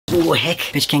Oh heck,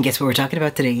 bitch can't guess what we're talking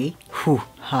about today. Whew,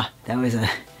 that was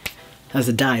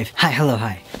a dive. Hi, hello,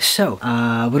 hi. So,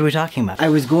 what are we talking about? I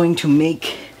was going to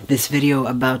make this video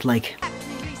about like...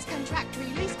 Contract,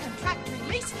 release.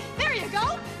 There you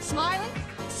go. Smiling,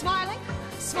 smiling,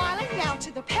 smiling. Now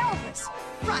to the pelvis.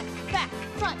 Front, back,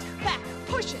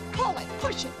 push it, pull it,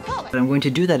 push it, pull it. But I'm going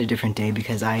to do that a different day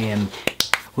because I am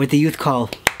what the youth call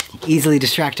easily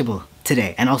distractible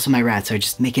today. And also my rats are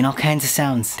just making all kinds of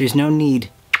sounds. There's no need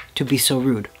to be so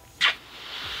rude.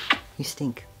 You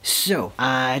stink. So,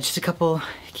 just a couple,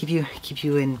 keep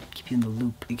you in the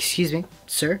loop. Excuse me,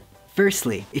 sir?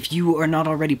 Firstly, if you are not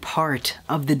already part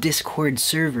of the Discord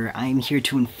server, I am here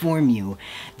to inform you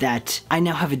that I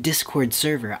now have a Discord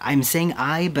server. I'm saying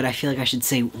I, but I feel like I should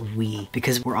say we,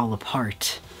 because we're all a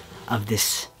part of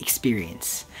this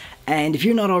experience. And if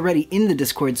you're not already in the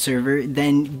Discord server,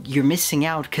 then you're missing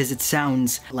out because it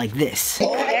sounds like this.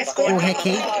 Oh heck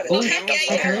hey. Oh heck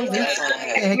hosers.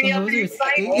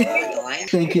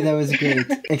 Thank you, that was great.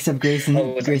 Except Grayson's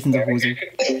a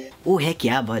hoser. Oh heck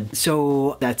yeah, bud.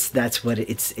 So that's what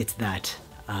it's that.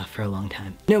 For a long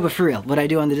time. No, but for real, what I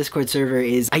do on the Discord server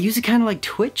is I use it kind of like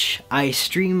Twitch. I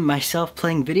stream myself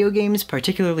playing video games,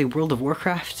 particularly World of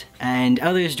Warcraft, and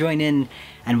others join in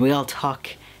and we all talk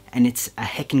and it's a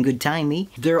heckin' good time-y.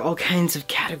 There are all kinds of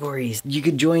categories. You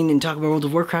could join and talk about World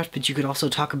of Warcraft, but you could also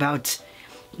talk about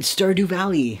Stardew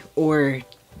Valley or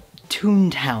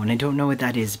Toontown. I don't know what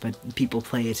that is, but people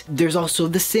play it. There's also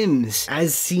The Sims,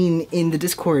 as seen in the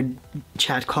Discord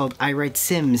chat called I Write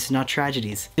Sims, Not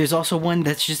Tragedies. There's also one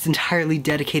that's just entirely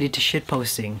dedicated to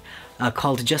shitposting,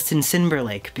 called Justin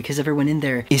Sinberlake, because everyone in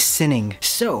there is sinning.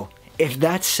 So, if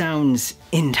that sounds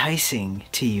enticing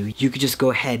to you, you could just go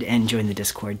ahead and join the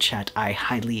Discord chat. I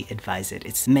highly advise it.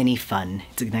 It's many fun.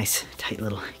 It's a nice, tight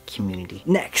little community.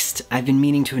 Next, I've been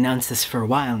meaning to announce this for a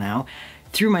while now.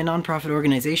 Through my nonprofit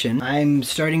organization, I'm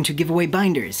starting to give away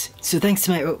binders. So thanks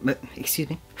to my,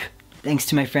 thanks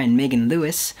to my friend Megan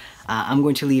Lewis, I'm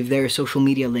going to leave their social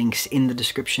media links in the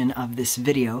description of this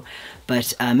video.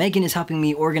 But Megan is helping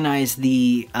me organize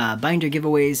the binder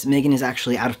giveaways. Megan is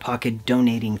actually out of pocket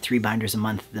donating 3 binders a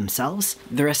month themselves.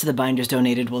 The rest of the binders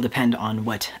donated will depend on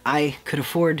what I could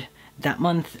afford that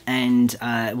month, and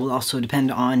it will also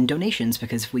depend on donations,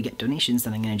 because if we get donations,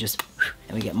 then I'm gonna just,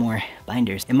 and we get more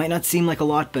binders. It might not seem like a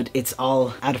lot, but it's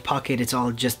all out of pocket. It's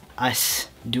all just us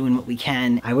doing what we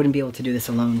can. I wouldn't be able to do this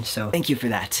alone, so thank you for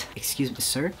that. Excuse me,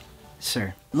 sir?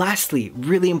 Sir. Lastly,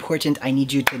 really important, I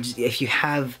need you to, if you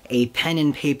have a pen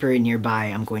and paper nearby,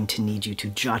 I'm going to need you to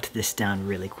jot this down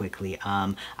really quickly.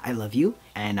 I love you,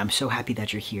 and I'm so happy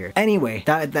that you're here. Anyway,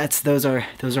 those are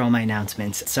all my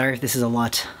announcements. Sorry if this is a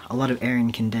lot of air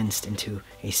condensed into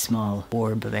a small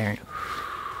orb of air.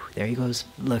 There he goes.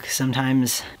 Look,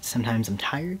 sometimes I'm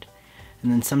tired,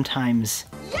 and then sometimes...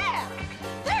 Yeah!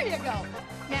 There you go!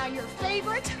 Now your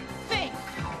favorite thing,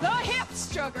 the hip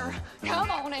sugar. Come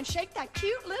on and shake that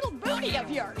cute little booty of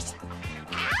yours.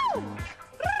 Ow!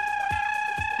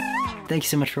 Thank you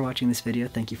so much for watching this video.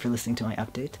 Thank you for listening to my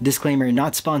update. Disclaimer,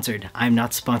 not sponsored. I'm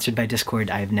not sponsored by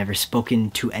Discord. I have never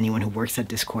spoken to anyone who works at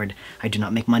Discord. I do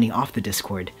not make money off the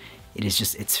Discord. It is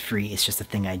just, it's free. It's just a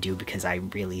thing I do because I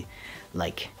really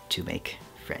like to make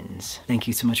friends. Thank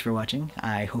you so much for watching.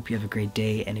 I hope you have a great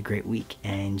day and a great week,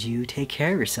 and you take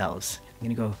care of yourselves.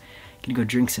 I'm gonna go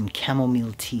drink some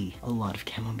chamomile tea. A lot of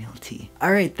chamomile tea.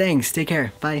 All right, thanks. Take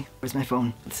care. Bye. Where's my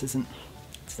phone? It's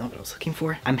not what I was looking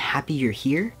for. I'm happy you're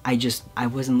here. I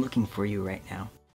wasn't looking for you right now.